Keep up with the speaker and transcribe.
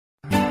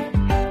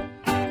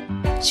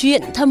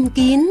Chuyện thầm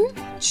kín.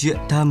 Chuyện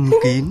thầm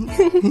kín.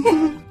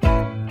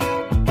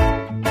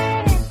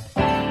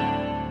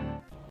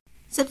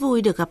 Rất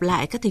vui được gặp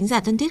lại các thính giả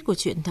thân thiết của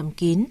Chuyện thầm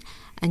kín.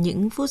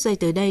 Những phút giây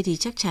tới đây thì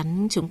chắc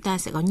chắn chúng ta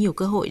sẽ có nhiều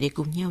cơ hội để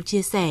cùng nhau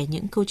chia sẻ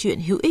những câu chuyện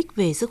hữu ích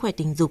về sức khỏe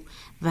tình dục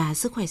và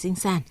sức khỏe sinh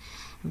sản.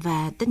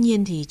 Và tất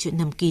nhiên thì Chuyện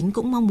thầm kín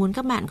cũng mong muốn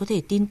các bạn có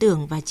thể tin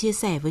tưởng và chia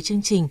sẻ với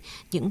chương trình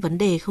những vấn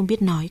đề không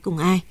biết nói cùng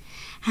ai.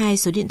 Hai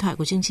số điện thoại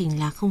của chương trình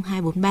là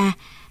 0243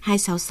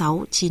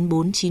 266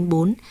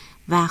 9494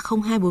 và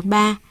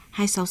 0243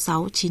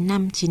 266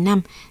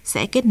 9595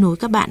 sẽ kết nối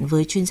các bạn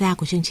với chuyên gia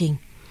của chương trình.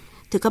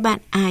 Thưa các bạn,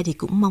 ai thì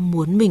cũng mong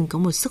muốn mình có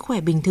một sức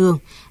khỏe bình thường.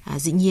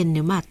 Dĩ nhiên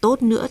nếu mà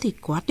tốt nữa thì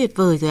quá tuyệt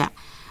vời rồi ạ.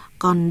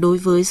 Còn đối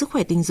với sức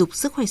khỏe tình dục,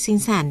 sức khỏe sinh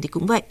sản thì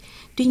cũng vậy.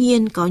 Tuy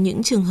nhiên có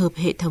những trường hợp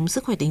hệ thống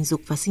sức khỏe tình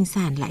dục và sinh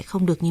sản lại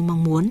không được như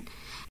mong muốn.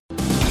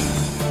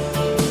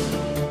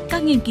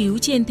 Các nghiên cứu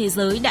trên thế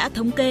giới đã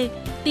thống kê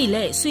tỷ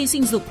lệ suy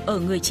sinh dục ở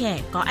người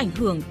trẻ có ảnh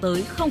hưởng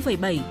tới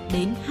 0,7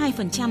 đến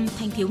 2%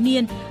 thanh thiếu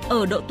niên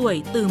ở độ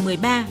tuổi từ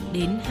 13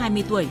 đến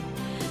 20 tuổi.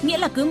 Nghĩa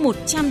là cứ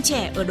 100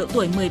 trẻ ở độ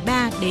tuổi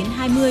 13 đến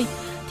 20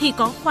 thì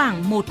có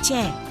khoảng 1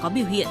 trẻ có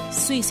biểu hiện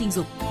suy sinh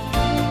dục.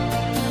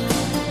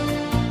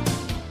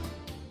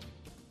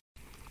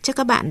 Chắc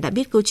các bạn đã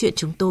biết câu chuyện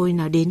chúng tôi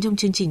nói đến trong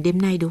chương trình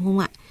đêm nay đúng không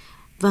ạ?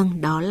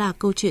 Vâng, đó là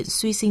câu chuyện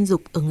suy sinh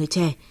dục ở người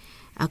trẻ.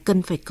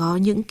 Cần phải có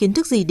những kiến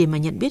thức gì để mà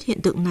nhận biết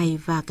hiện tượng này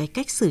và cái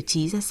cách xử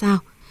trí ra sao?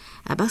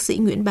 Bác sĩ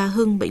Nguyễn Bá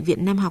Hưng, Bệnh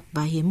viện Nam học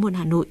và Hiếm muộn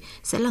Hà Nội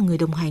sẽ là người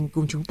đồng hành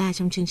cùng chúng ta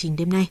trong chương trình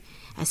đêm nay.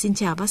 Xin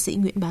chào bác sĩ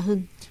Nguyễn Bá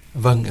Hưng.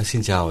 Vâng,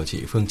 xin chào chị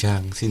Phương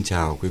Trang, xin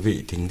chào quý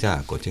vị thính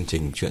giả của chương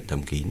trình Chuyện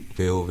thầm kín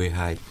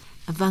VOV2.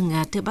 Vâng,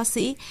 thưa bác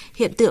sĩ,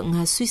 hiện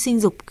tượng suy sinh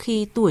dục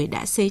khi tuổi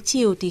đã xế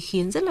chiều thì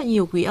khiến rất là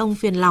nhiều quý ông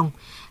phiền lòng.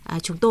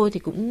 Chúng tôi thì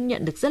cũng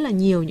nhận được rất là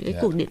nhiều những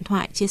cái cuộc điện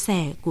thoại chia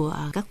sẻ của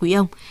các quý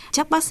ông.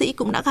 Chắc bác sĩ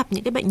cũng đã gặp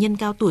những cái bệnh nhân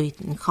cao tuổi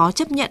khó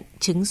chấp nhận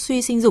chứng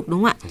suy sinh dục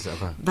đúng không ạ? Dạ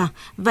vâng. Và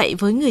vậy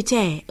với người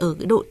trẻ ở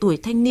cái độ tuổi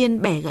thanh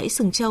niên bẻ gãy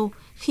sừng trâu,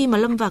 khi mà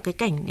lâm vào cái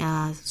cảnh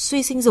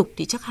suy sinh dục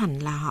thì chắc hẳn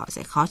là họ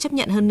sẽ khó chấp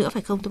nhận hơn nữa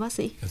phải không thưa bác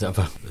sĩ? Dạ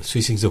vâng,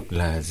 suy sinh dục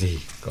là gì?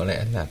 Có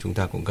lẽ là chúng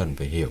ta cũng cần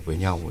phải hiểu với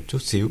nhau một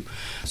chút xíu.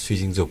 Suy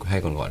sinh dục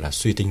hay còn gọi là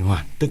suy tinh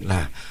hoàn, tức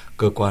là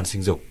cơ quan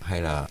sinh dục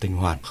hay là tinh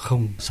hoàn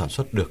không sản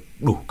xuất được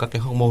đủ các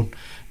cái hormone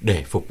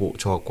để phục vụ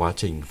cho quá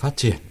trình phát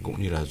triển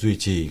cũng như là duy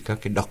trì các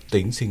cái đặc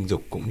tính sinh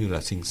dục cũng như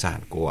là sinh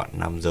sản của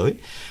nam giới.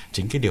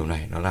 Chính cái điều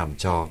này nó làm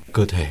cho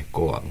cơ thể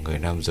của người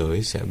nam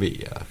giới sẽ bị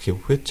khiếm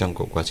khuyết trong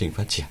quá trình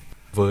phát triển.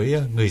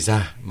 Với người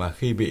già mà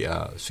khi bị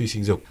suy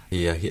sinh dục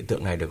thì hiện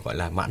tượng này được gọi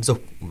là mãn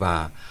dục,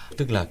 và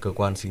tức là cơ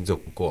quan sinh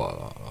dục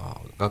của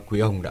các quý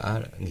ông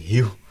đã nghỉ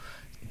hưu.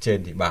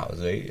 Trên thì bảo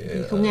dưới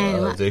không nghe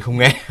đúng không ạ? Dưới không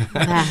nghe.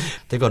 À.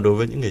 Thế còn đối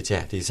với những người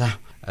trẻ thì sao?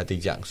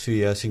 Tình trạng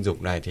suy sinh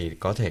dục này thì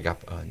có thể gặp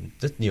ở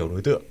rất nhiều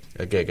đối tượng,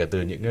 kể cả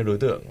từ những cái đối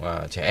tượng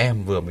trẻ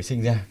em vừa mới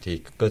sinh ra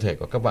thì cơ thể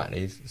của các bạn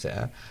ấy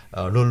sẽ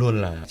luôn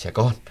luôn là trẻ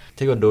con.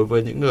 Thế còn đối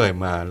với những người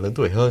mà lớn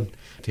tuổi hơn,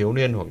 thiếu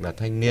niên hoặc là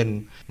thanh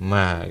niên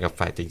mà gặp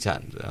phải tình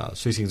trạng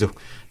suy sinh dục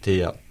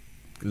thì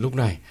lúc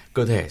này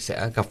cơ thể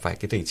sẽ gặp phải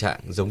cái tình trạng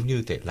giống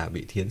như thể là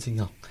bị thiến sinh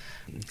học.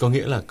 Có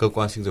nghĩa là cơ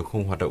quan sinh dục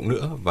không hoạt động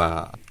nữa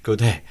và cơ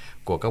thể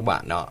của các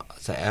bạn đó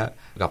sẽ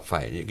gặp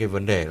phải những cái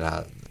vấn đề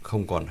là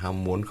không còn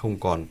ham muốn, không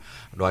còn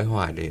đoái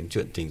hoài đến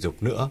chuyện tình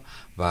dục nữa,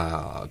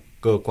 và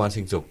cơ quan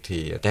sinh dục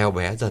thì teo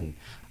bé dần,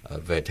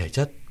 về thể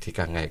chất thì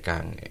càng ngày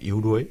càng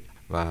yếu đuối,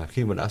 và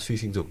khi mà đã suy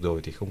sinh dục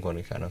rồi thì không còn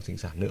cái khả năng sinh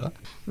sản nữa.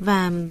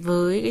 Và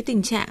với cái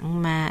tình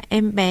trạng mà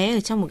em bé ở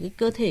trong một cái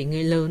cơ thể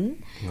người lớn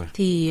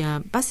thì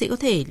bác sĩ có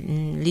thể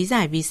lý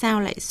giải vì sao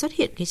lại xuất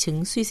hiện cái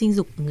chứng suy sinh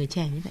dục ở người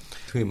trẻ như vậy?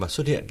 Khi mà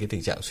xuất hiện cái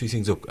tình trạng suy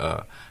sinh dục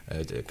ở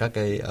các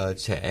cái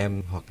trẻ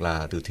em hoặc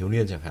là từ thiếu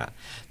niên chẳng hạn,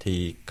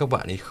 thì các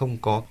bạn ấy không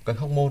có cái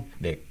hormone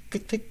để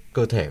kích thích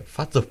cơ thể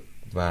phát dục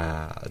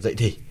và dậy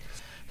thì.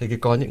 Thì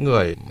có những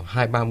người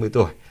 20-30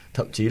 tuổi,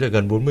 thậm chí là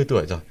gần 40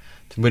 tuổi rồi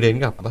thì mới đến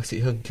gặp bác sĩ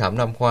Hưng khám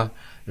nam khoa.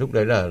 Lúc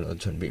đấy là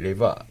chuẩn bị lấy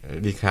vợ,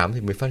 đi khám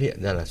thì mới phát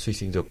hiện ra là suy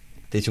sinh dục.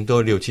 Thì chúng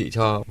tôi điều trị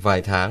cho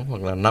vài tháng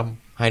hoặc là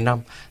 2 năm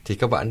thì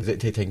các bạn dậy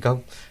thì thành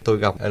công. Tôi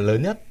gặp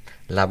lớn nhất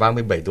là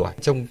 37 tuổi.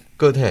 Trong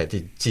cơ thể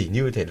thì chỉ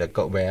như thể là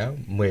cậu bé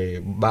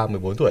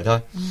 13-14 tuổi thôi.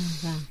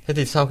 Thế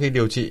thì sau khi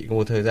điều trị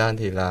một thời gian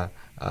thì là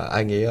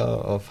anh ấy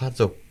phát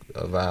dục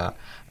và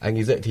anh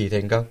ấy dậy thì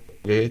thành công.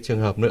 Cái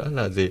trường hợp nữa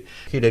là gì?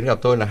 Khi đến gặp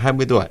tôi là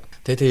 20 tuổi.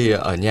 Thế thì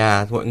ở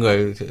nhà mọi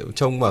người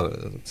trông bảo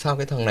sao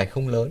cái thằng này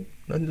không lớn,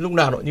 nó lúc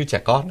nào nó như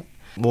trẻ con.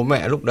 Bố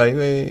mẹ lúc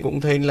đấy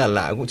cũng thấy là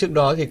lạ, cũng trước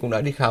đó thì cũng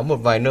đã đi khám một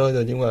vài nơi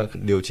rồi nhưng mà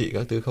điều trị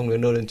các thứ không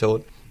đến nơi đến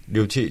chốn.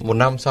 Điều trị 1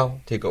 năm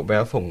sau thì cậu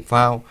bé phồng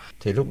phao,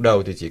 thì lúc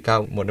đầu thì chỉ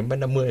cao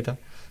 1m50 thôi.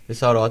 Thế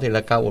sau đó thì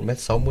là cao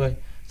 1m60.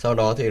 Sau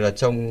đó thì là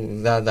trông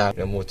ra dáng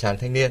là một chàng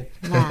thanh niên.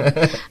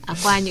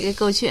 Qua những cái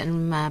câu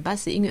chuyện mà bác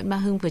sĩ Nguyễn Bá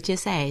Hưng vừa chia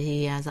sẻ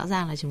thì rõ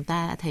ràng là chúng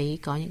ta đã thấy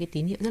có những cái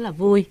tín hiệu rất là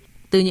vui.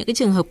 Từ những cái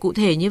trường hợp cụ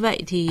thể như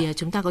vậy thì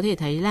chúng ta có thể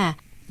thấy là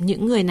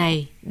những người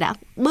này đã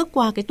bước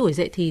qua cái tuổi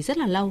dậy thì rất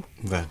là lâu.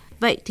 Vâng.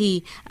 Vậy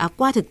thì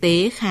qua thực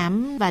tế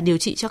khám và điều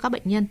trị cho các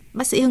bệnh nhân,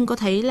 bác sĩ Hưng có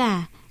thấy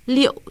là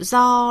liệu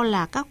do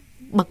là các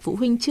bậc phụ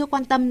huynh chưa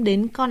quan tâm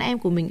đến con em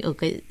của mình ở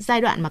cái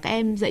giai đoạn mà các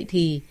em dậy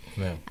thì,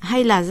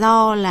 hay là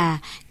do là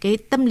cái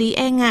tâm lý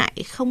e ngại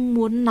không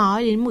muốn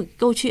nói đến một cái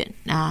câu chuyện,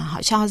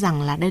 họ cho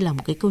rằng là đây là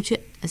một cái câu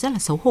chuyện rất là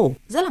xấu hổ,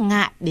 rất là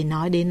ngại để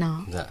nói đến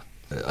nó. Dạ.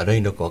 Ở đây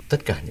nó có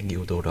tất cả những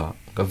yếu tố đó.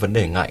 Có vấn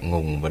đề ngại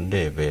ngùng, vấn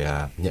đề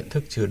về nhận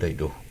thức chưa đầy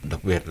đủ.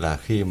 Đặc biệt là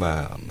khi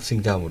mà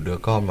sinh ra một đứa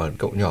con mà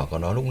cậu nhỏ của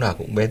nó lúc nào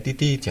cũng bé tí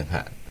ti chẳng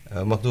hạn.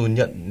 Mặc dù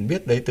nhận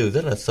biết đấy từ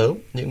rất là sớm,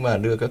 nhưng mà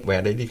đưa các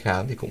bé đấy đi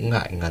khám thì cũng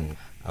ngại ngần.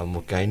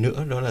 Một cái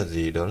nữa đó là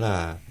gì? Đó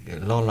là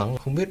lo lắng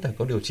không biết là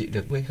có điều trị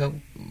được hay không.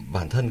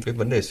 Bản thân cái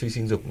vấn đề suy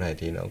sinh dục này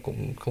thì nó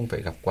cũng không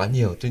phải gặp quá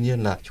nhiều. Tuy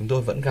nhiên là chúng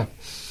tôi vẫn gặp.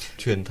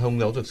 Truyền thông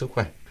giáo dục sức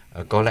khỏe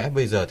có lẽ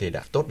bây giờ thì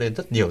đã tốt lên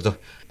rất nhiều rồi.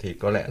 Thì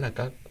có lẽ là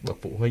các bậc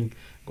phụ huynh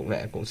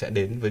cũng sẽ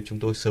đến với chúng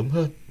tôi sớm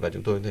hơn, và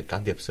chúng tôi sẽ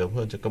can thiệp sớm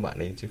hơn cho các bạn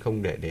ấy, chứ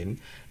không để đến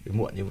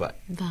muộn như vậy.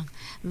 Vâng.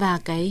 Và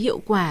cái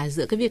hiệu quả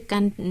giữa cái việc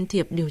can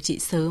thiệp điều trị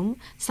sớm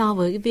so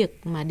với cái việc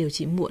mà điều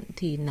trị muộn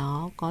thì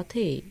nó có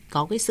thể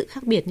có cái sự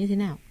khác biệt như thế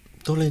nào?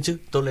 Tốt lên chứ,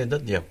 tốt lên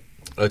rất nhiều.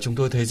 Chúng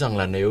tôi thấy rằng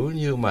là nếu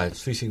như mà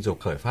suy sinh dục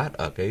khởi phát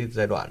ở cái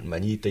giai đoạn mà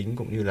nhi tính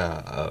cũng như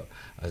là ở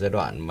giai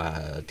đoạn mà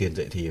tiền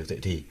dậy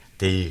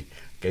thì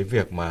cái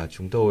việc mà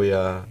chúng tôi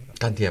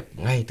can thiệp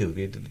ngay từ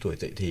cái tuổi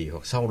dậy thì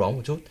hoặc sau đó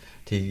một chút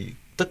thì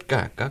tất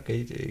cả các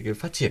cái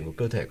phát triển của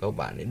cơ thể các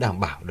bạn ấy đảm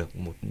bảo được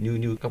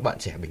như các bạn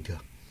trẻ bình thường.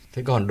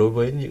 Thế còn đối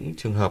với những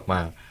trường hợp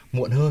mà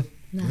muộn hơn,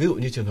 ví dụ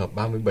như trường hợp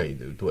 37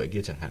 tuổi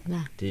kia chẳng hạn,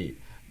 thì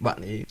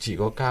bạn ấy chỉ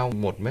có cao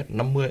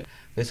 1m50.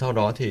 Thế sau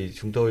đó thì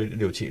chúng tôi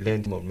điều trị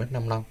lên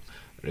 1m55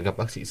 để gặp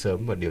bác sĩ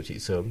sớm và điều trị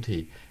sớm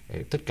thì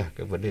tất cả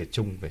các vấn đề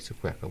chung về sức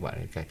khỏe các bạn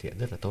ấy cải thiện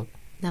rất là tốt.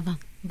 Dạ vâng.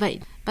 Vậy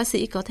bác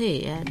sĩ có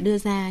thể đưa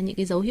ra những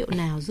cái dấu hiệu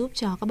nào giúp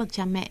cho các bậc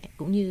cha mẹ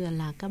cũng như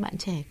là các bạn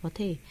trẻ có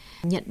thể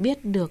nhận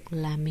biết được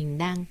là mình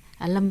đang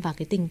lâm vào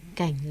cái tình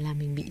cảnh là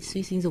mình bị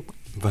suy sinh dục?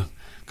 Vâng,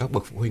 các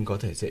bậc phụ huynh có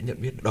thể dễ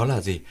nhận biết đó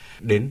là gì?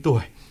 Đến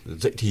tuổi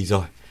dậy thì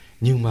rồi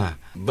nhưng mà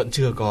vẫn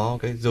chưa có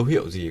cái dấu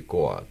hiệu gì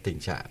của tình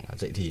trạng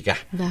dậy thì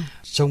cả. Vâng.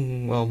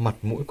 Trong mặt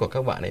mũi của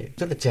các bạn ấy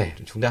rất là trẻ,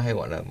 chúng ta hay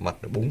gọi là mặt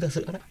búng ra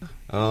sữa đấy.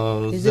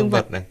 Dương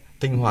vật này,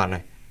 tinh hoàn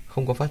này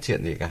không có phát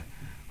triển gì cả.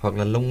 Hoặc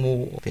là lông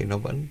mu thì nó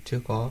vẫn chưa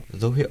có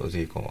dấu hiệu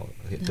gì của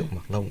hiện tượng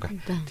mọc lông cả.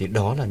 Thì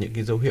đó là những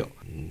cái dấu hiệu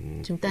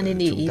chúng ta nên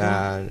chúng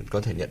ta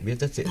có thể nhận biết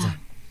rất dễ dàng.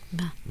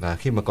 Và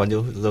khi mà có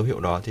dấu hiệu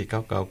đó thì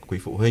các quý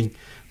phụ huynh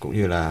cũng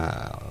như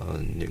là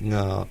những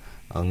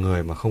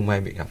người mà không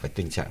may bị gặp phải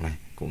tình trạng này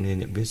cũng nên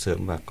nhận biết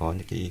sớm và có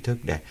những cái ý thức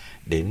để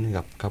đến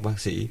gặp các bác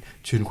sĩ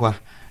chuyên khoa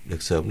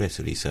được sớm để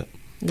xử lý sớm.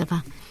 Dạ vâng.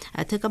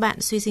 Thưa các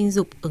bạn, suy sinh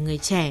dục ở người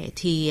trẻ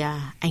thì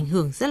ảnh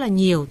hưởng rất là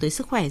nhiều tới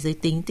sức khỏe giới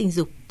tính, tình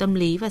dục, tâm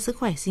lý và sức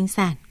khỏe sinh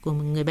sản của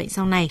người bệnh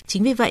sau này.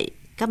 Chính vì vậy,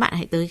 các bạn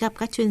hãy tới gặp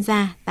các chuyên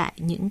gia tại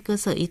những cơ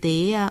sở y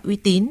tế uy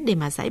tín để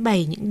mà giải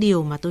bày những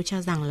điều mà tôi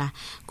cho rằng là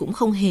cũng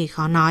không hề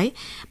khó nói,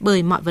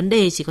 bởi mọi vấn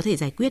đề chỉ có thể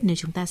giải quyết nếu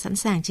chúng ta sẵn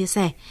sàng chia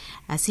sẻ.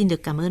 Xin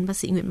được cảm ơn bác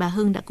sĩ Nguyễn Bá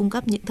Hưng đã cung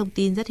cấp những thông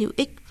tin rất hữu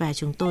ích và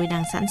chúng tôi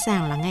đang sẵn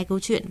sàng lắng nghe câu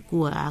chuyện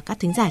của các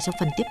thính giả trong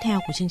phần tiếp theo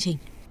của chương trình.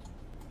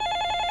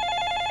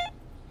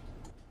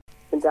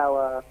 Xin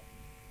chào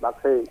bác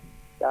sĩ,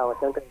 chào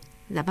chương trình.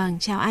 Dạ vâng,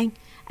 chào anh.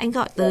 Anh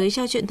gọi tới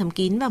cho chuyện thầm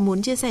kín và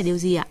muốn chia sẻ điều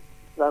gì ạ?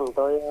 Vâng,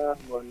 tôi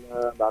muốn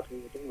bác sĩ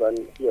tư vấn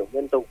hiểu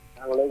liên tục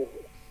tăng lên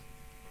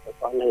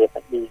quan hệ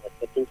cách bị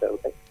xuất tinh sớm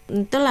đấy.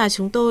 Tức là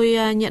chúng tôi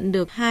nhận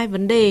được hai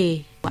vấn đề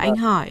của anh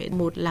hỏi.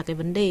 Một là cái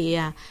vấn đề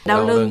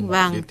đau lưng,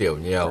 vâng, đi tiểu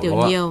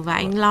nhiều và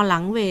anh lo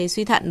lắng về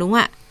suy thận đúng không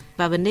ạ?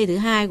 Và vấn đề thứ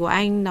hai của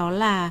anh đó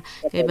là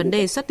cái vấn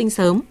đề xuất tinh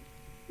sớm.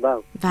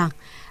 Vâng. Vâng.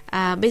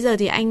 Bây giờ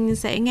thì anh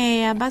sẽ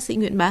nghe bác sĩ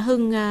Nguyễn Bá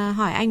Hưng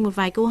hỏi anh một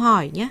vài câu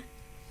hỏi nhé.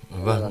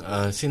 Vâng,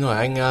 xin hỏi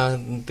anh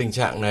tình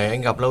trạng này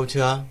anh gặp lâu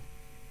chưa?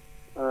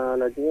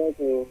 Là thì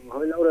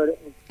hơi lâu rồi đấy.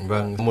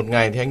 Vâng, một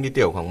ngày thì anh đi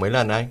tiểu khoảng mấy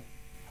lần anh?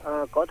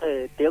 Có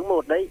thể tiếng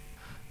một đấy.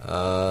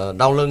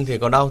 Đau lưng thì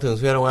có đau thường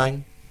xuyên không anh?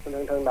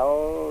 Thường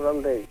đau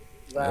râm rỉ.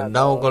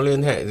 Đau có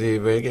liên hệ gì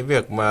với cái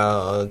việc mà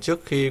trước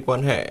khi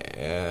quan hệ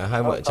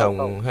hai vợ chồng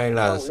không, hay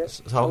là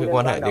sau khi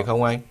quan hệ thì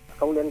không anh?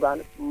 Không liên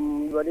quan.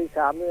 Vừa đi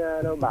khám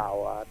nó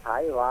bảo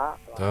thái hóa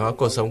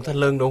cột sống thắt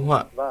lưng đúng không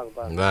ạ?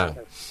 Vâng.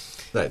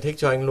 Giải thích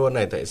cho anh luôn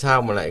này, tại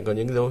sao mà lại có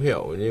những dấu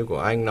hiệu như của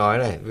anh nói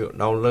này, ví dụ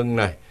đau lưng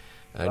này,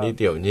 đi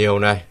tiểu nhiều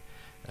này,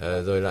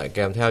 rồi lại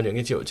kèm theo những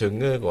cái triệu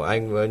chứng của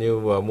anh như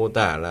vừa mô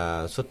tả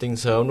là xuất tinh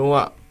sớm đúng không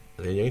ạ?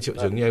 Thì những triệu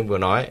chứng như anh vừa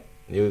nói,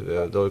 như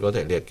tôi có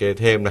thể liệt kê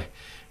thêm này,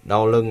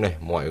 đau lưng này,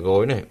 mỏi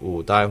gối này,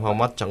 ù tai, hoa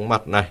mắt, trắng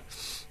mặt này,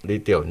 đi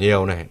tiểu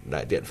nhiều này,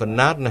 đại tiện phân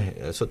nát này,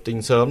 xuất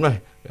tinh sớm này,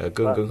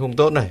 cương cứng không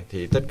tốt này,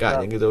 thì tất cả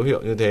những cái dấu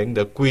hiệu như thế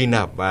được quy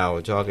nạp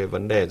vào cho cái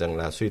vấn đề rằng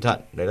là suy thận.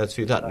 Đấy là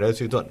suy thận, đấy là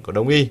suy thuận của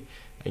Đông y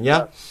anh nhá.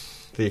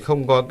 Thì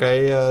không có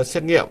cái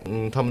xét nghiệm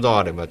thăm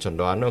dò để mà chẩn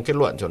đoán, kết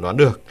luận chẩn đoán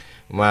được,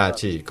 mà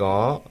chỉ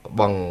có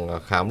bằng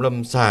khám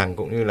lâm sàng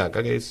cũng như là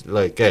các cái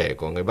lời kể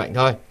của người bệnh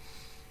thôi.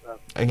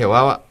 Anh hiểu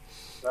không ạ?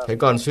 Thế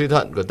còn suy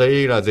thận của Tây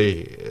y là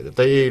gì?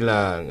 Tây y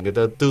là người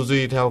ta tư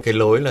duy theo cái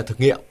lối là thực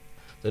nghiệm.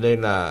 Cho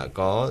nên là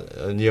có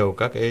nhiều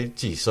các cái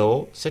chỉ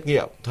số xét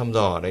nghiệm thăm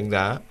dò đánh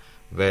giá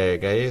về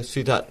cái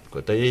suy thận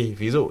của Tây y,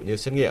 ví dụ như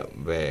xét nghiệm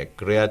về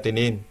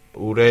creatinine,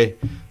 ure,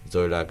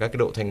 rồi là các cái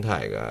độ thanh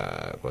thải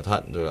của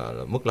thận, rồi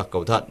là mức lọc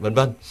cầu thận, vân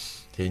vân.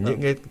 Thì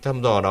những cái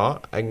thăm dò đó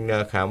anh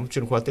khám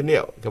chuyên khoa tiết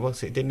niệu, các bác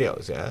sĩ tiết niệu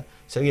sẽ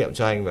xét nghiệm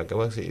cho anh và các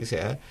bác sĩ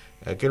sẽ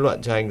kết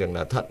luận cho anh rằng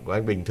là thận của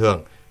anh bình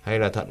thường hay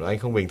là thận của anh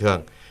không bình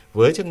thường.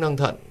 Với chức năng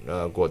thận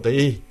của Tây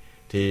y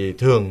thì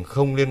thường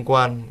không liên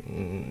quan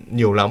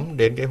nhiều lắm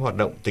đến cái hoạt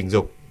động tình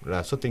dục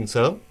là xuất tinh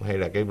sớm hay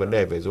là cái vấn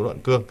đề về rối loạn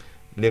cương,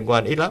 liên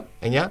quan ít lắm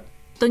anh nhé.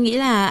 Tôi nghĩ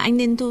là anh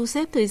nên thu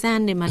xếp thời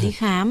gian để mà đi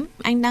khám.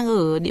 Anh đang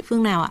ở địa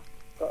phương nào ạ?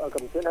 Ở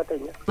Cẩm Xuyên, Hà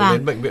Tĩnh.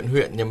 Đến bệnh viện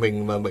huyện nhà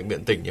mình và bệnh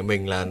viện tỉnh nhà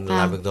mình là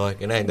làm được rồi.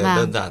 Cái này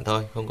đơn giản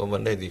thôi, không có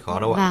vấn đề gì khó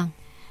đâu ạ.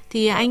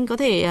 Thì anh có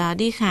thể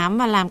đi khám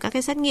và làm các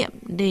cái xét nghiệm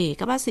để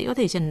các bác sĩ có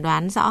thể chẩn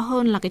đoán rõ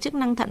hơn là cái chức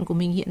năng thận của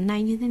mình hiện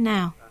nay như thế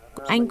nào.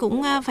 Anh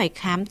cũng phải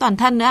khám toàn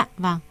thân nữa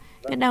ạ.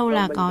 Biết đâu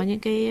là có những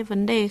cái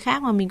vấn đề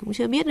khác mà mình cũng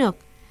chưa biết được.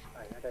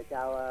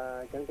 Chào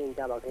chương trình,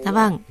 chào bác sĩ. Dạ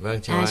vâng.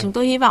 Chào anh. Chúng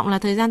tôi hy vọng là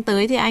thời gian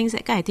tới thì anh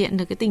sẽ cải thiện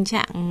được cái tình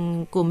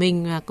trạng của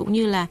mình cũng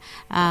như là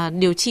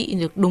điều trị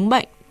được đúng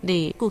bệnh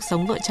để cuộc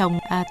sống vợ chồng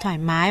thoải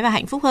mái và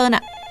hạnh phúc hơn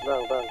ạ.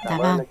 Vâng. Dạ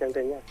vâng.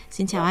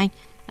 Xin chào anh.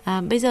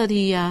 Bây giờ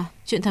thì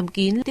chuyện thầm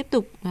kín tiếp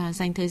tục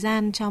dành thời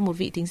gian cho một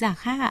vị thính giả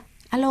khác ạ.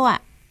 Alo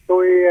ạ.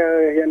 Tôi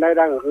hiện nay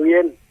đang ở Hưng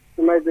Yên,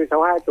 năm nay tôi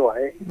 62 tuổi.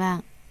 Vâng.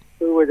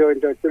 Tôi vừa rồi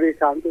tôi đi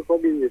khám, tôi có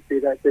bị phì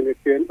đại tiền liệt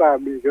tuyến và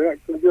bị rối loạn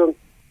cương dương.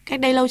 Cách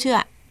đây lâu chưa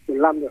ạ?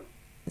 15 rồi.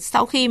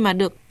 Sau khi mà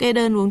được kê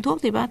đơn uống thuốc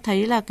thì bác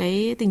thấy là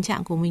cái tình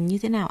trạng của mình như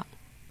thế nào ạ?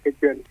 Cái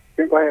chuyện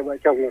quan hệ vợ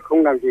chồng là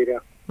không làm gì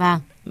được. Vâng,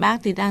 bác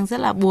thì đang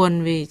rất là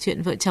buồn vì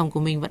chuyện vợ chồng của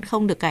mình vẫn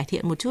không được cải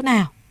thiện một chút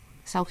nào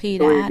sau khi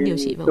đã điều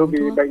trị và uống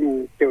thuốc. Tôi bị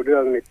bệnh tiểu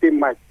đường này, tim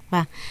mạch.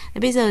 Vâng,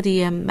 bây giờ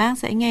thì bác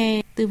sẽ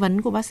nghe tư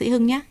vấn của bác sĩ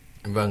Hưng nhé.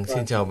 Vâng,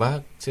 xin chào bác.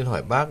 Xin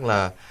hỏi bác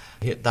là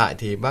hiện tại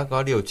thì bác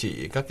có điều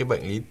trị các cái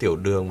bệnh lý tiểu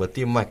đường và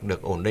tim mạch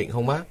được ổn định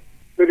không bác?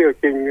 Tôi điều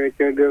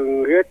chỉnh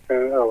đường huyết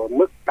ở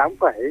mức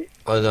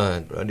 8,7.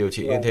 Rồi, điều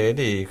trị như thế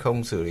thì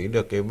không xử lý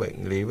được cái bệnh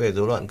lý về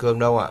rối loạn cương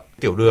đâu ạ.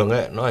 Tiểu đường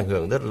ấy nó ảnh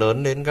hưởng rất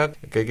lớn đến các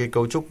cái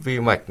cấu trúc vi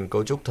mạch,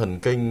 cấu trúc thần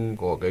kinh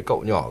của cái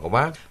cậu nhỏ của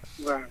bác.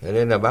 Vâng. Thế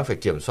nên là bác phải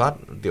kiểm soát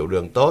tiểu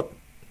đường tốt,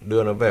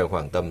 đưa nó về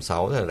khoảng tầm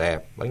 6 là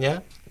đẹp bác nhé.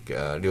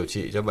 Điều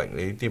trị cho bệnh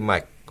lý tim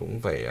mạch cũng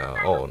phải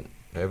ổn.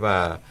 Thế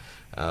và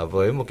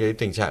với một cái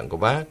tình trạng của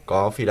bác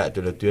có phi đại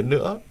tuyến liệt tuyến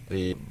nữa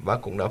thì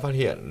bác cũng đã phát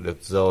hiện được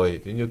rồi.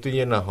 Tuy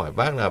nhiên là hỏi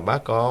bác là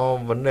bác có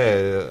vấn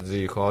đề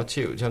gì khó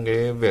chịu trong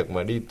cái việc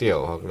mà đi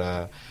tiểu hoặc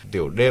là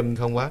tiểu đêm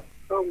không bác?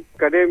 Không,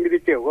 cả đêm đi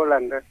tiểu có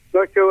lần thôi.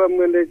 Nó siêu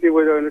âm đây thì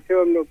vừa rồi nó siêu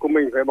âm của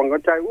mình phải bằng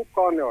con trai úp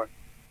con rồi.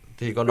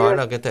 Thì có nói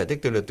là cái thể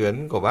tích tuyến liệt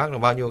tuyến của bác là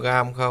bao nhiêu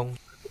gam không?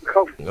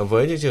 Không.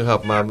 Với những trường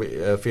hợp mà bị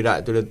phi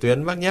đại tuyến liệt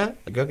tuyến bác nhé,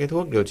 các cái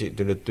thuốc điều trị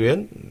tuyến liệt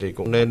tuyến thì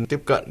cũng nên tiếp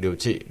cận điều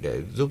trị để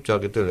giúp cho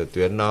cái tuyến liệt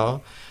tuyến nó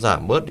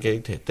giảm bớt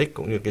cái thể tích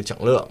cũng như cái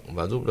trọng lượng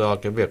và giúp cho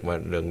cái việc mà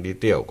đường đi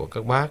tiểu của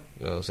các bác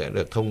sẽ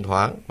được thông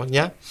thoáng bác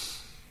nhé.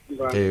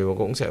 Vâng. Thì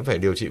cũng sẽ phải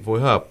điều trị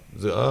phối hợp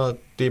giữa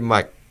tim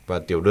mạch và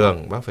tiểu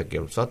đường, bác phải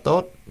kiểm soát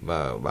tốt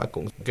và bác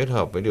cũng kết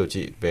hợp với điều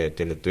trị về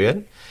tiền liệt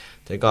tuyến.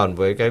 Thế còn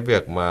với cái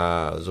việc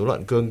mà rối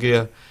loạn cương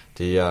kia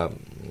thì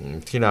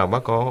khi nào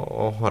bác có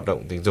hoạt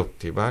động tình dục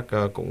thì bác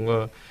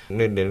cũng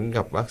nên đến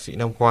gặp bác sĩ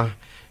nam khoa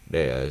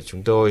để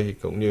chúng tôi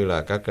cũng như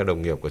là các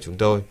đồng nghiệp của chúng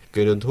tôi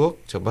kê đơn thuốc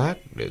cho bác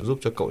để giúp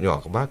cho cậu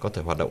nhỏ của bác có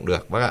thể hoạt động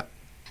được bác ạ.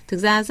 Thực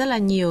ra rất là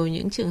nhiều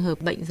những trường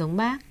hợp bệnh giống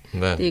bác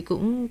thì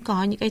cũng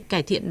có những cái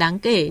cải thiện đáng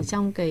kể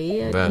trong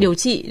cái điều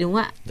trị đúng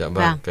không ạ? Dạ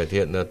vâng, cải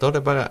thiện tốt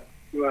đấy bác ạ.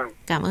 Vâng.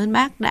 Cảm ơn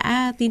bác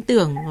đã tin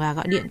tưởng và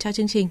gọi điện cho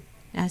chương trình.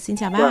 Xin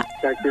chào bác ạ.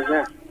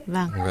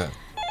 Vâng.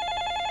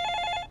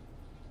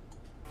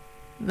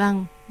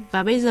 Vâng,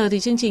 và bây giờ thì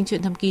chương trình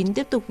Chuyện Thầm Kín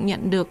tiếp tục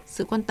nhận được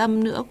sự quan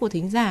tâm nữa của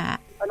thính giả.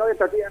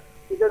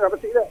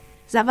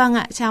 Dạ vâng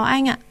ạ, chào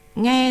anh ạ.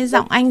 Nghe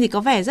giọng anh thì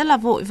có vẻ rất là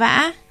vội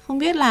vã. Không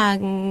biết là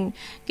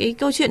cái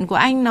câu chuyện của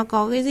anh nó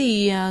có cái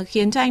gì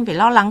khiến cho anh phải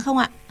lo lắng không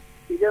ạ?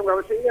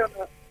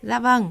 Dạ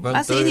vâng,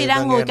 bác sĩ thì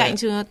đang ngồi cạnh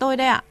trường tôi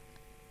đây ạ.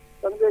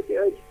 Vâng, chị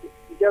ơi,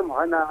 chị cho em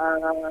hỏi là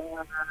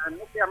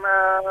lúc em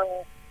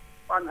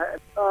quan hệ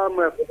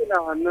 10 phút thế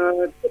nào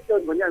chất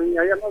cơn của nhà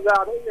em nó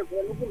ra đấy,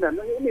 nhưng lúc này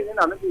nó nghĩ thế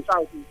nào nó bị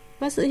sao thì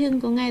bác sĩ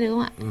Hưng có nghe được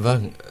không ạ?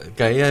 Vâng,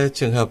 cái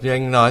trường hợp như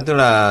anh nói tức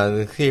là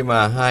khi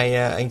mà hai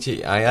anh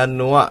chị ái ân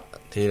đúng không ạ?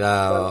 Thì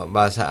là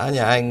bà xã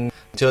nhà anh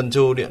trơn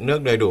tru điện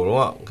nước đầy đủ đúng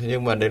không ạ?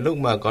 Nhưng mà đến lúc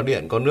mà có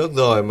điện có nước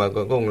rồi mà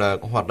cuối cùng là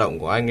hoạt động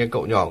của anh, cái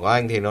cậu nhỏ của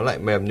anh thì nó lại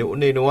mềm nhũn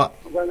đi đúng không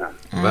ạ? Vâng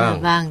ạ.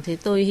 Vâng, thế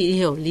tôi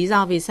hiểu lý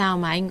do vì sao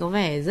mà anh có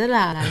vẻ rất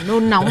là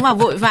nôn nóng và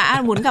vội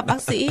vã muốn gặp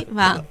bác sĩ.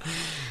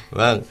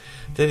 Vâng.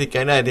 Thế thì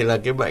cái này thì là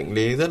cái bệnh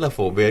lý rất là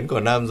phổ biến của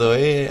nam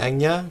giới anh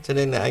nhá, cho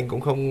nên là anh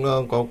cũng không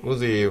có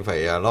gì phải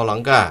lo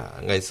lắng cả.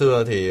 Ngày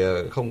xưa thì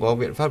không có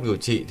biện pháp điều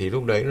trị thì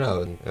lúc đấy là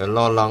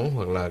lo lắng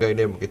hoặc là gây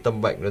nên một cái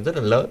tâm bệnh nó rất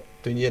là lớn.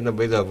 Tuy nhiên là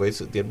bây giờ với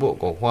sự tiến bộ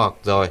của khoa học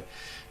rồi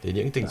thì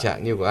những tình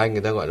trạng như của anh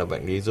người ta gọi là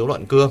bệnh lý rối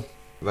loạn cương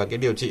và cái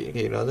điều trị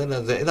thì nó rất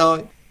là dễ thôi.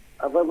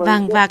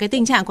 Vâng, và cái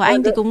tình trạng của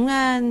anh thì cũng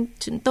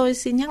tôi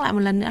xin nhắc lại một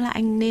lần nữa là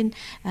anh nên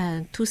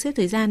thu xếp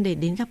thời gian để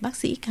đến gặp bác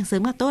sĩ càng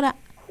sớm càng tốt ạ.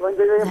 Vâng,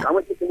 cảm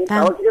ơn chị.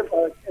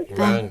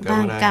 Vâng,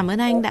 cảm ơn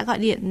anh đã gọi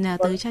điện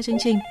tới cho chương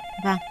trình.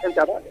 Vâng. Em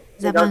chào bác.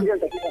 Dạ vâng.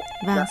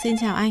 Vâng, xin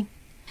chào anh.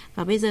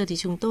 Và bây giờ thì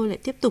chúng tôi lại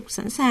tiếp tục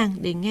sẵn sàng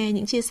để nghe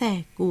những chia sẻ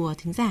của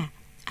thính giả.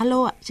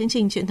 Alo ạ, chương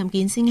trình Chuyện Thầm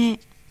Kín xin nghe.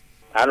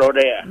 Alo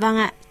đây ạ. Vâng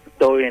ạ.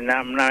 Tôi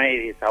năm nay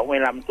thì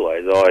 65 tuổi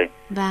rồi.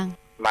 Vâng.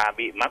 Mà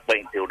bị mắc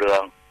bệnh tiểu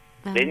đường.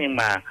 Vâng. Thế nhưng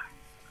mà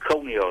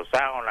không hiểu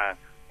sao là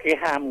cái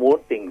ham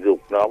muốn tình dục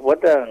nó vẫn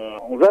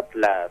rất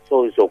là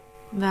sôi sục.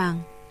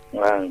 Vâng.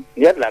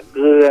 Nhất là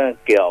cứ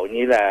kiểu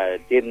như là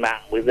trên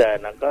mạng bây giờ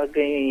nó có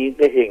những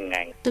cái hình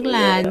ảnh. Tức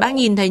là bác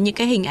nhìn thấy những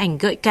cái hình ảnh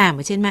gợi cảm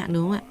ở trên mạng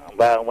đúng không ạ?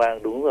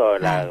 Vâng, đúng rồi.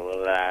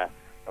 Là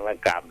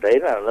cảm thấy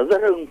là nó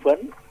rất hưng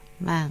phấn.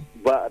 Vâng.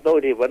 Vợ tôi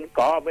thì vẫn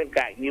có bên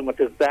cạnh, nhưng mà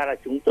thực ra là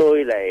chúng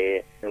tôi lại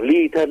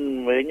ly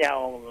thân với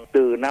nhau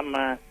từ năm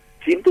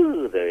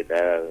 94 rồi,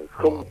 là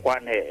không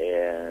quan hệ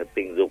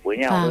tình dục với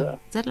nhau nữa.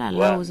 Rất là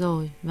lâu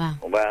rồi.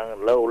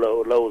 Vâng,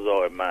 lâu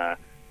rồi mà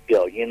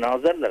kiểu như nó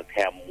rất là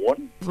thèm muốn.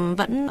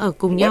 Vẫn ở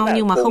cùng nhau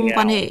nhưng mà không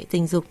quan hệ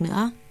tình dục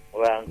nữa.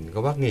 Vâng.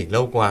 Có bác nghỉ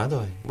lâu quá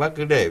rồi. Bác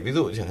cứ để, ví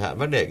dụ chẳng hạn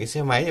bác để cái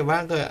xe máy cho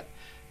bác thôi ạ.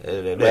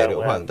 Để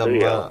độ khoảng tầm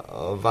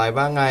vài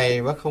ba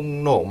ngày bác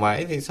không nổ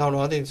máy, thì sau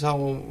đó thì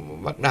sau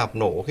bác đạp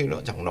nổ khi nó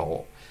chẳng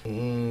nổ.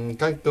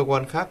 Các cơ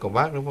quan khác của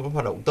bác nó vẫn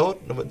hoạt động tốt,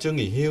 nó vẫn chưa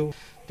nghỉ hưu.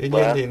 Tuy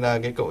nhiên thì là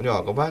cái cậu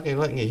nhỏ của bác ấy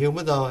lại nghỉ hưu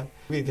mất rồi.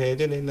 Vì thế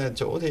cho nên là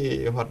chỗ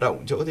thì hoạt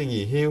động, chỗ thì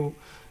nghỉ hưu.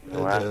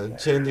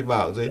 Trên thì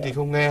bảo, dưới thì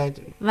không nghe.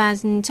 Và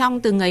trong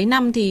từng ấy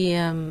năm thì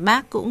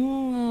bác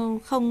cũng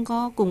không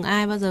có cùng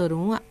ai bao giờ đúng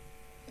không ạ?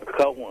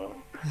 Không,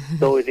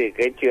 tôi thì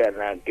cái chuyện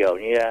là kiểu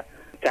như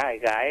trai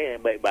gái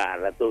bậy bạ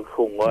là tôi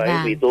không có ấy,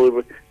 vì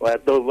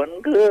tôi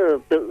vẫn cứ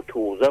tự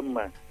thủ dâm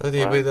mà. Thôi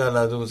thì bây giờ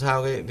là dù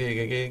sao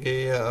thì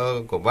cái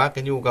của bác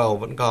cái nhu cầu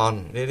vẫn còn.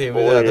 Thế thì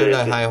bây giờ tôi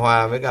là hài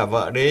hòa với cả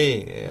vợ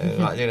đi,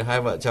 gọi như là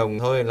hai vợ chồng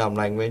thôi, làm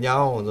lành với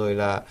nhau rồi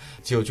là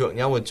chiều chuộng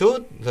nhau một chút,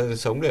 rồi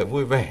sống để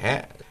vui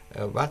vẻ.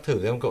 Bác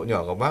thử xem cậu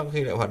nhỏ của bác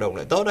khi lại hoạt động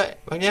lại tốt đấy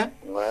bác nhé.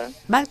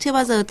 Bác chưa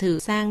bao giờ thử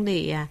sang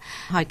để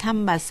hỏi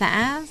thăm bà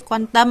xã,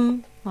 quan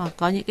tâm hoặc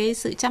có những cái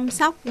sự chăm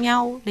sóc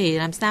nhau để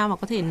làm sao mà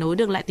có thể nối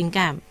được lại tình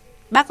cảm.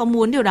 Bác có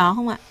muốn điều đó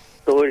không ạ?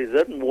 Tôi thì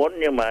rất muốn,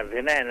 nhưng mà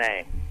thế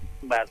này,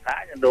 bà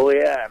xã nhà tôi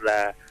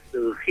là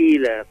từ khi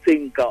là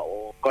sinh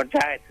cậu con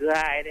trai thứ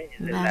hai đấy,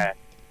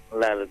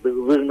 là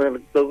tự dưng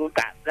tôi có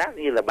cảm giác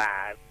như là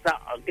bà sợ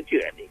cái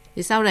chuyện ấy.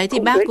 Thì sau đấy thì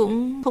bác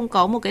cũng không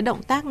có một cái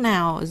động tác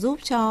nào giúp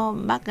cho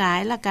bác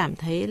gái là cảm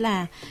thấy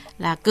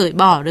là cởi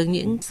bỏ được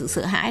những sự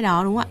sợ hãi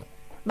đó đúng không ạ?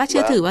 Bác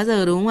chưa thử bao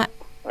giờ đúng không ạ?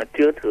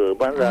 Chưa thử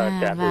bao giờ,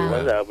 thử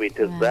bao giờ, vì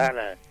thực ra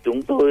là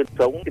chúng tôi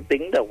sống cái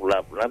tính độc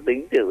lập, nó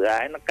tính tự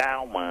ái nó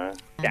cao mà,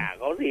 chả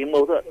có gì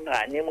mâu thuẫn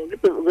cả, nhưng mà cái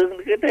tự dưng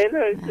cái thế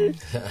thôi,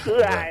 cứ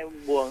ai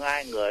buồn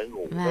ai người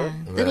ngủ thôi.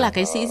 Tức là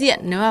cái sĩ diện,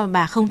 nếu mà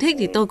bà không thích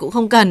thì tôi cũng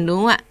không cần đúng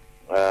không ạ?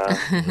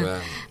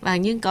 Và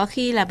nhưng có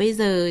khi là bây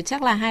giờ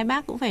chắc là hai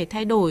bác cũng phải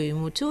thay đổi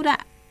một chút ạ.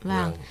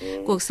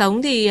 Cuộc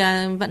sống thì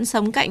vẫn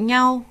sống cạnh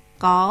nhau,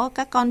 có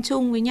các con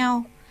chung với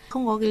nhau,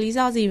 không có cái lý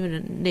do gì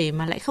để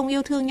mà lại không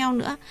yêu thương nhau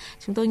nữa.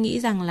 Chúng tôi nghĩ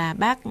rằng là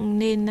bác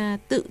nên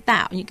tự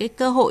tạo những cái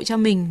cơ hội cho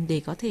mình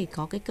để có thể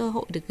có cái cơ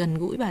hội được gần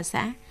gũi bà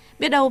xã.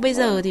 Biết đâu bây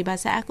giờ thì bà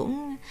xã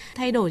cũng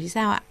thay đổi thì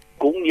sao ạ?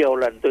 Cũng nhiều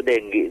lần tôi đề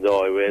nghị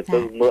rồi,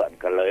 tôi mượn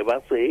cả lời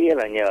bác sĩ,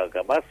 là nhờ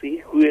cả bác sĩ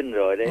khuyên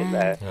rồi đấy,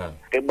 là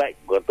cái bệnh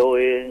của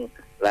tôi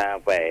là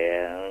phải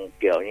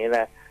kiểu như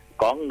là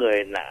có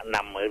người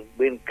nằm ở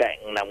bên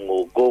cạnh, nằm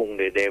ngủ cùng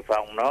để đề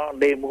phòng nó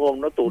đêm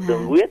hôm nó tụt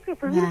đường huyết cái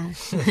thứ.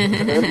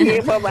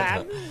 Nhưng mà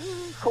bạn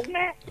không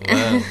nghe.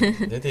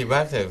 Thế thì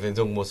bác phải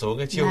dùng một số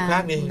cái chiêu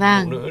khác đi.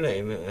 Phụ nữ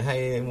lại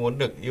hay muốn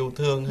được yêu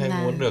thương, hay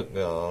muốn được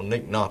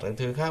nịnh nọt những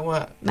thứ khác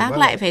quá. Bác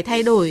lại phải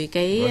thay đổi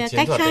cái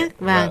cách khác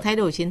và thay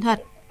đổi chiến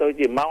thuật. Tôi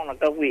chỉ mong là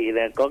các vị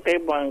là có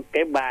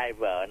cái bài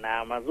vở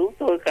nào mà giúp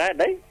tôi cái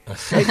đấy.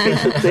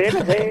 Thực tế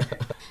là thế.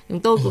 Chúng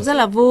tôi cũng rất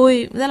là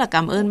vui, rất là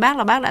cảm ơn bác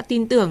là bác đã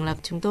tin tưởng là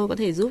chúng tôi có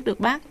thể giúp được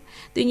bác.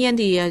 Tuy nhiên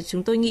thì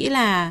chúng tôi nghĩ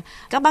là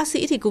các bác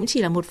sĩ thì cũng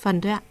chỉ là một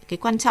phần thôi ạ. Cái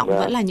quan trọng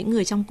vẫn là những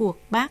người trong cuộc,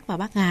 bác và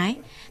bác gái.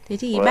 Thế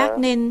thì bác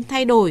nên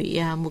thay đổi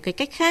một cái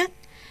cách khác,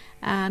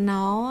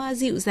 nó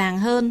dịu dàng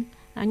hơn,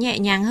 nó nhẹ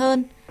nhàng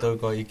hơn. Tôi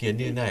có ý kiến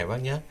như thế này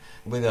bác nhé.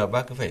 Bây giờ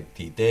bác cứ phải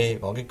tỉ tê,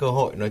 có cái cơ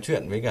hội nói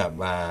chuyện với cả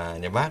bà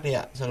nhà bác đi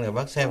ạ. Xong rồi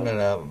bác xem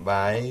là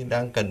bà ấy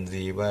đang cần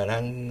gì, bà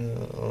đang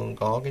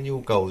có cái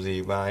nhu cầu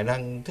gì, bà ấy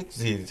đang thích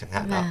gì chẳng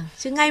hạn.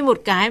 Chứ ngay một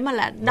cái mà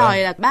lại đòi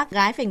là bác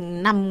gái phải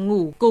nằm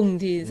ngủ cùng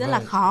thì rất là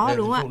khó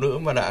đúng không ạ? Phụ nữ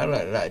mà đã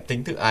lại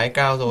tính tự ái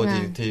cao rồi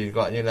thì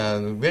gọi như là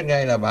biết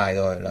ngay là bài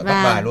rồi, là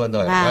bắt bài luôn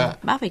rồi.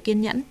 Bác phải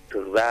kiên nhẫn.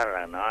 Thực ra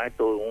là nói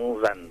tôi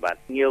cũng dằn vặt,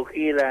 nhiều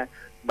khi là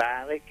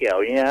bà cái kiểu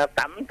như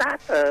tắm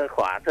tát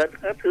khỏa thân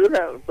các thứ,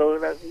 là tôi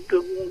là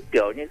cứ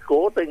kiểu như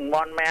cố tình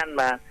mon men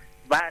mà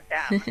va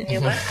chạm như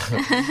vậy.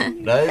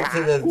 Đấy,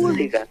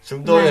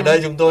 chúng tôi ở đây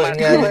chúng tôi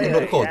nghe những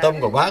nỗi khổ tâm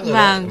của bác rồi.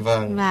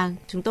 Vâng,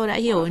 chúng tôi đã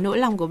hiểu nỗi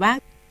lòng của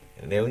bác.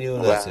 Nếu như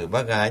giả sử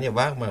bác gái nhà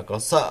bác mà có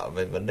sợ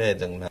về vấn đề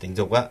rằng là tình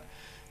dục á,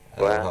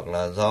 hoặc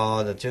là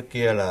do trước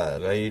kia là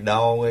gây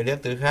đau, gây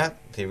điếc thứ khác,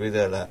 thì bây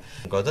giờ là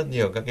có rất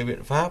nhiều các cái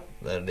biện pháp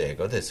để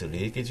có thể xử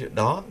lý cái chuyện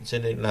đó. Cho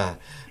nên là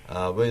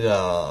bây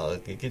giờ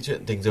cái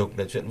chuyện tình dục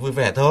là chuyện vui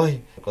vẻ thôi,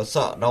 có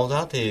sợ đau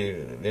rát thì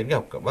đến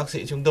gặp các bác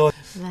sĩ chúng tôi.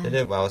 Thế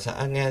nên vào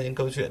xã nghe những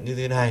câu chuyện như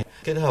thế này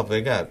kết hợp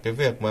với cả cái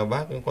việc mà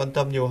bác quan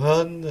tâm nhiều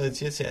hơn, rồi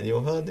chia sẻ nhiều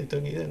hơn thì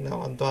tôi nghĩ là nó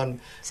hoàn toàn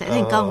sẽ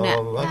thành công đấy ạ.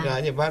 Bác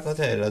gái như bác có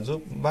thể là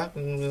giúp bác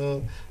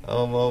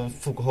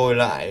phục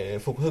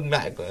hưng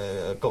lại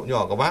cậu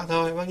nhỏ của bác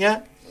thôi bác nhé.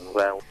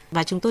 Vâng.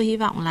 Và chúng tôi hy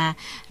vọng là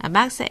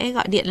bác sẽ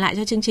gọi điện lại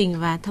cho chương trình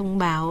và thông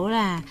báo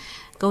là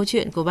câu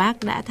chuyện của bác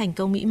đã thành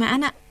công mỹ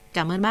mãn ạ.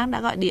 Cảm ơn bác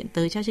đã gọi điện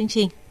tới cho chương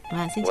trình.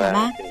 Và xin chào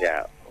bác. Xin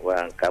chào.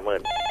 Vâng, cảm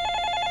ơn.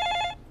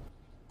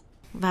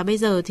 Và bây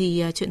giờ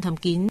thì Chuyện Thầm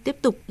Kín tiếp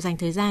tục dành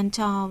thời gian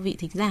cho vị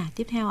thính giả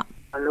tiếp theo ạ.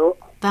 Alo.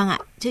 Vâng ạ,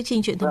 chương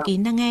trình Chuyện Thầm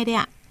Kín đang nghe đây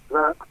ạ.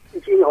 Vâng,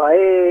 xin hỏi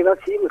bác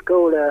sĩ một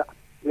câu là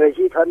người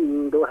suy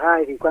thận độ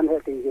 2 thì quan hệ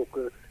tình dục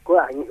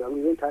có ảnh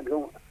hưởng đến thận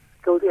không ạ?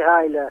 Câu thứ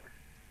hai là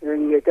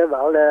người ta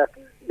bảo là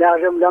đa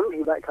râm lắm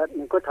thì bại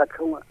thận có thật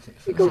không ạ?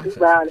 Cái câu thứ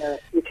ba là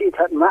suy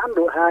thận mãn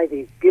độ 2 thì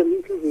kiêng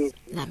những thứ gì?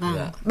 Dạ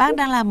vâng, bác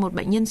đang là một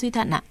bệnh nhân suy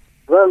thận ạ.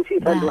 Vâng, suy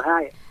thận độ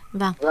 2.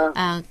 Vâng,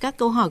 các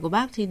câu hỏi của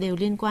bác thì đều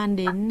liên quan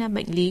đến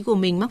bệnh lý của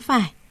mình mắc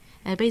phải.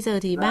 Bây giờ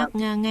thì bác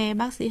nghe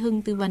bác sĩ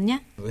Hưng tư vấn nhé.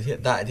 Hiện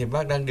tại thì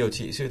bác đang điều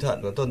trị suy thận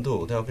và tuân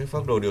thủ theo cái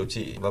phác đồ điều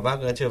trị và bác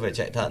chưa phải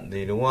chạy thận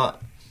gì đúng không ạ?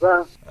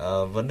 Vâng.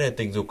 Vấn đề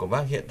tình dục của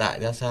bác hiện tại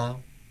ra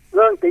sao?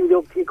 Vâng, tình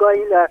dục thì coi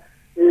như là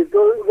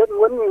tôi rất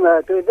muốn nhưng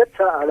mà tôi rất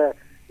sợ là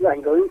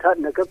ảnh hưởng đến thận,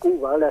 là các cụ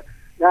bảo là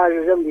đa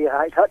dâm thì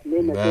hại thận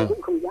nên là tôi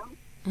cũng không dám.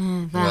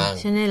 Vâng,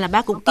 cho nên là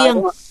bác cũng kiêng.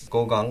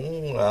 Cố gắng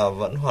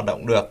vẫn hoạt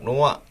động được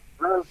đúng không ạ?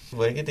 Vâng.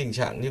 Với cái tình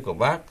trạng như của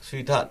bác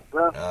suy thận,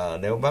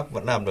 nếu bác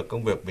vẫn làm được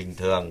công việc bình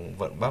thường,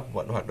 bác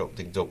vẫn hoạt động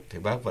tình dục thì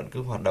bác vẫn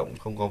cứ hoạt động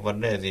không có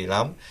vấn đề gì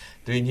lắm.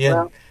 Tuy nhiên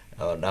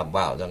đảm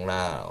bảo rằng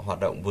là hoạt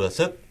động vừa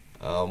sức,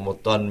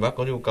 một tuần bác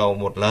có nhu cầu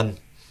một lần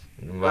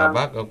và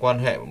bác có quan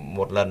hệ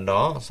một lần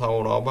đó,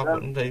 sau đó bác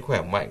vẫn thấy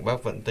khỏe mạnh,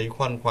 bác vẫn thấy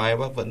khoan khoái,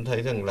 bác vẫn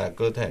thấy rằng là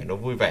cơ thể nó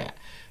vui vẻ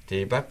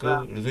thì bác cứ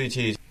duy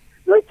trì.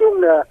 Nói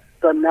chung là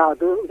tuần nào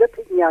tôi cũng rất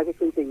thích nghe cái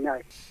chương trình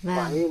này.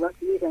 Bởi bác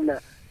sĩ rằng là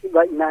cái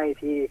bệnh này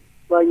thì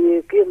bao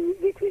nhiêu kiêng những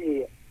cái thứ gì.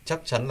 Chắc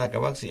chắn là các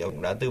bác sĩ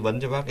cũng đã tư vấn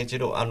cho bác cái chế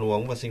độ ăn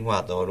uống và sinh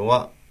hoạt rồi đúng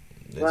không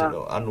ạ? Chế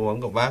độ ăn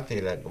uống của bác thì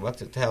là bác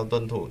sẽ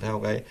tuân thủ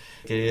theo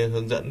cái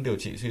hướng dẫn điều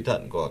trị suy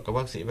thận của các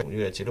bác sĩ cũng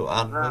như là chế độ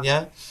ăn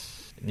nhé.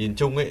 Nhìn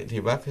chung ấy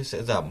thì bác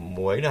sẽ giảm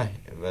muối này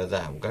và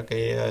giảm các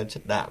cái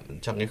chất đạm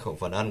trong cái khẩu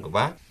phần ăn của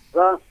bác.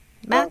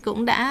 Bác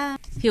cũng đã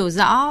hiểu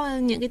rõ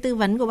những cái tư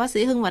vấn của bác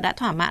sĩ Hưng và đã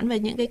thỏa mãn với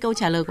những cái câu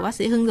trả lời của bác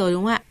sĩ Hưng rồi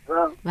đúng không ạ?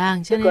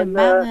 Vâng, cho nên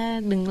bác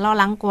đừng lo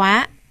lắng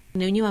quá.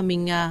 Nếu như mà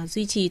mình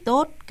duy trì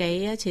tốt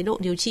cái chế độ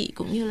điều trị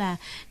cũng như là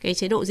cái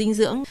chế độ dinh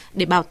dưỡng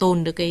để bảo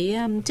tồn được cái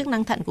chức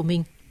năng thận của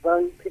mình.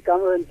 Vâng, cảm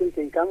ơn chương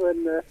trình, cảm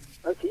ơn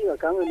bác sĩ và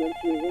cảm ơn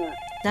MC nhé.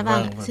 Dạ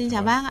vâng, xin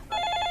chào bác ạ.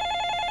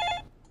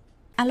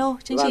 Alo,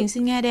 chương trình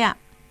xin nghe đây ạ.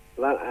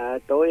 Vâng,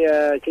 tôi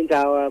xin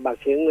chào bác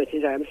sĩ và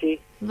xin chào MC.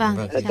 Vâng,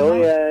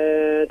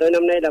 tôi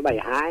năm nay là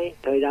 72.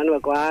 Thời gian vừa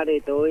qua thì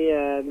tôi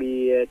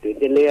bị tuyến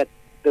tiền liệt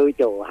từ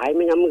chỗ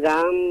 25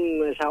 gram,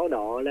 sau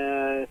đó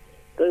là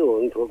tôi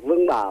uống thuốc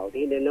Vương Bảo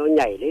thì nó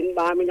nhảy lên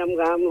 35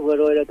 gram. Vừa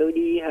rồi là tôi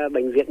đi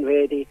bệnh viện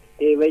về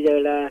thì bây giờ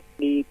là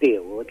đi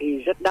tiểu thì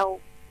rất đau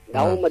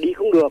mà đi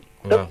không được.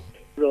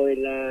 Rồi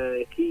là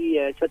khi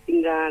xuất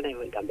tinh ra thì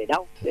vẫn cảm thấy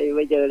đau. Nên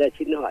bây giờ là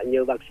xin hỏi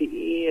nhiều bác sĩ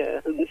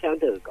Hưng xem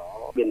thử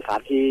có biện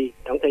pháp gì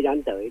trong thời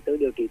gian tới tôi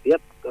điều trị tiếp.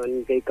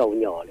 Còn cái cầu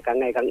nhỏ càng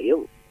ngày càng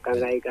yếu, càng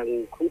ngày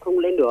càng không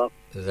lên được.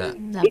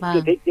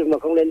 Thích nhưng mà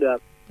không lên được.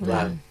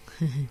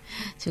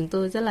 Chúng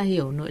tôi rất là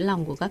hiểu nỗi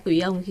lòng của các quý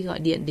ông khi gọi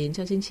điện đến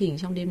cho chương trình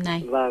trong đêm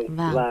nay.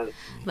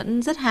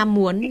 Vẫn rất ham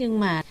muốn nhưng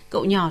mà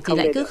cậu nhỏ thì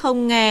lại cứ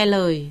không nghe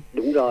lời.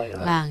 Đúng rồi.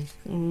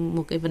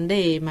 Một cái vấn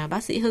đề mà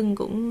bác sĩ Hưng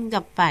cũng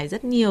gặp phải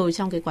rất nhiều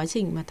trong cái quá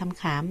trình mà thăm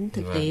khám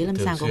thực tế lâm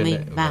sàng của mình.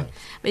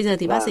 Bây giờ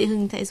thì bác sĩ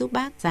Hưng sẽ giúp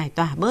bác giải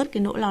tỏa bớt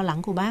cái nỗi lo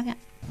lắng của bác ạ.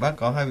 Bác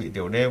có hay bị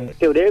tiểu đêm?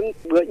 Tiểu đêm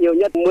bữa nhiều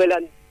nhất 10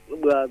 lần.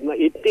 Bữa mà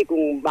ít thì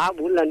cùng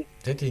 3-4 lần.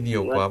 Thế thì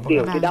nhiều quá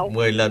bác.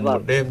 10 lần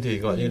một đêm thì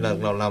gọi như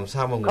là làm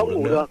sao mà ngủ được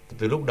nữa.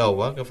 Từ lúc đầu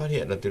bác có phát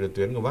hiện là tiểu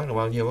tuyến của bác là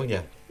bao nhiêu bác nhỉ?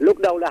 Lúc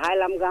đầu là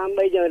 25 gram,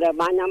 bây giờ là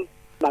 35.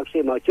 Bác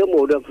sĩ bảo chưa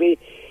mổ được vì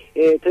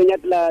thứ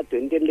nhất là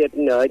tuyến tiền liệt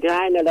nở, thứ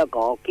hai là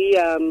có cái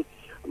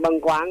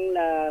bàng quang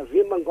là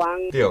viêm bàng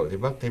quang. Tiểu thì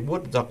bác thấy buốt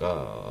giật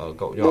ở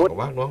cậu nhỏ của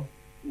bác đúng không?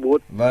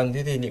 Bút. Vâng,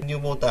 thế thì những như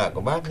mô tả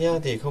của bác nhé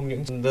thì không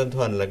những đơn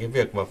thuần là cái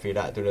việc mà phì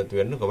đại tuyến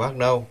tuyến của bác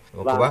đâu,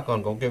 của bác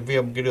còn có cái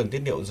viêm cái đường tiết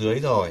niệu dưới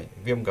rồi,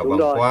 viêm cả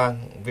bàng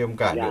quang, viêm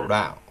cả niệu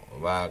đạo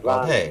và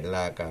có thể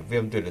là cả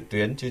viêm tuyến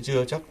tuyến chứ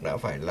chưa chắc đã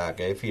phải là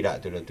cái phì đại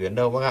tuyến tuyến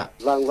đâu bác ạ.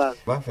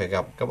 Bác phải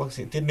gặp các bác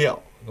sĩ tiết niệu,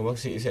 các bác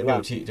sĩ sẽ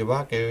điều trị cho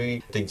bác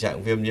cái tình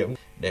trạng viêm nhiễm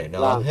để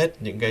nó hết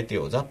những cái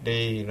tiểu dắt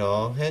đi,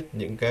 nó hết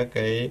những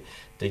cái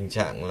tình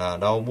trạng là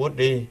đau buốt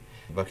đi.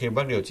 Và khi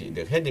bác điều trị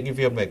được hết những cái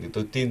viêm này thì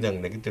tôi tin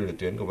rằng cái tiền liệt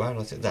tuyến của bác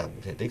nó sẽ giảm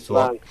thể tích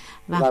xuống.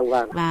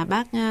 Và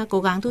bác cố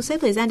gắng thu xếp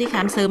thời gian đi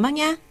khám sớm bác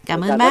nhé.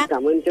 Cảm ơn bác.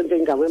 Cảm ơn chương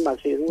trình, cảm ơn bác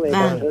sĩ.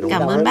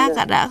 Cảm ơn bác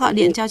đã gọi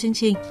điện cho chương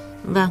trình.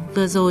 Vâng,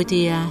 vừa rồi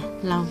thì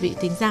là vị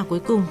thính giả cuối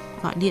cùng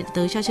gọi điện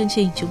tới cho chương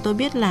trình. Chúng tôi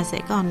biết là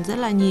sẽ còn rất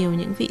là nhiều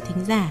những vị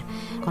thính giả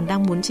còn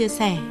đang muốn chia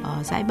sẻ,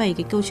 giải bày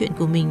cái câu chuyện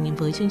của mình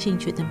với chương trình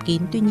Chuyện Thầm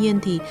Kín. Tuy nhiên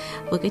thì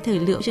với cái thời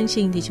lượng chương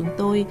trình thì chúng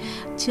tôi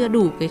chưa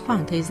đủ cái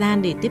khoảng thời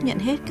gian để tiếp nhận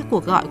hết các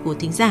cuộc gọi của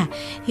thính giả.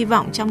 Hy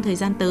vọng trong thời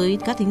gian tới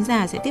các thính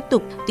giả sẽ tiếp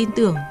tục tin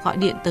tưởng gọi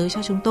điện tới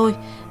cho chúng tôi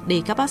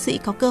để các bác sĩ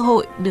có cơ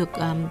hội được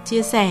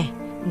chia sẻ,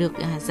 được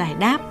giải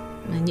đáp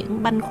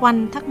những băn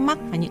khoăn, thắc mắc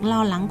và những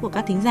lo lắng của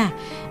các thính giả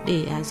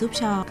để giúp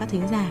cho các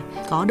thính giả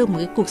có được một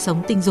cái cuộc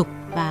sống tình dục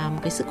và một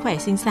cái sức khỏe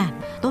sinh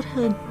sản tốt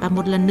hơn. Và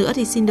một lần nữa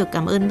thì xin được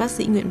cảm ơn bác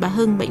sĩ Nguyễn Bá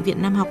Hưng, Bệnh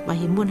viện Nam học và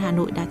Hiếm muộn Hà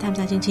Nội đã tham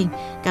gia chương trình.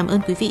 Cảm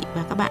ơn quý vị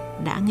và các bạn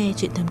đã nghe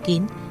Chuyện Thầm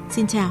Kín.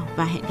 Xin chào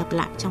và hẹn gặp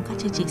lại trong các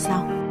chương trình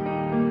sau.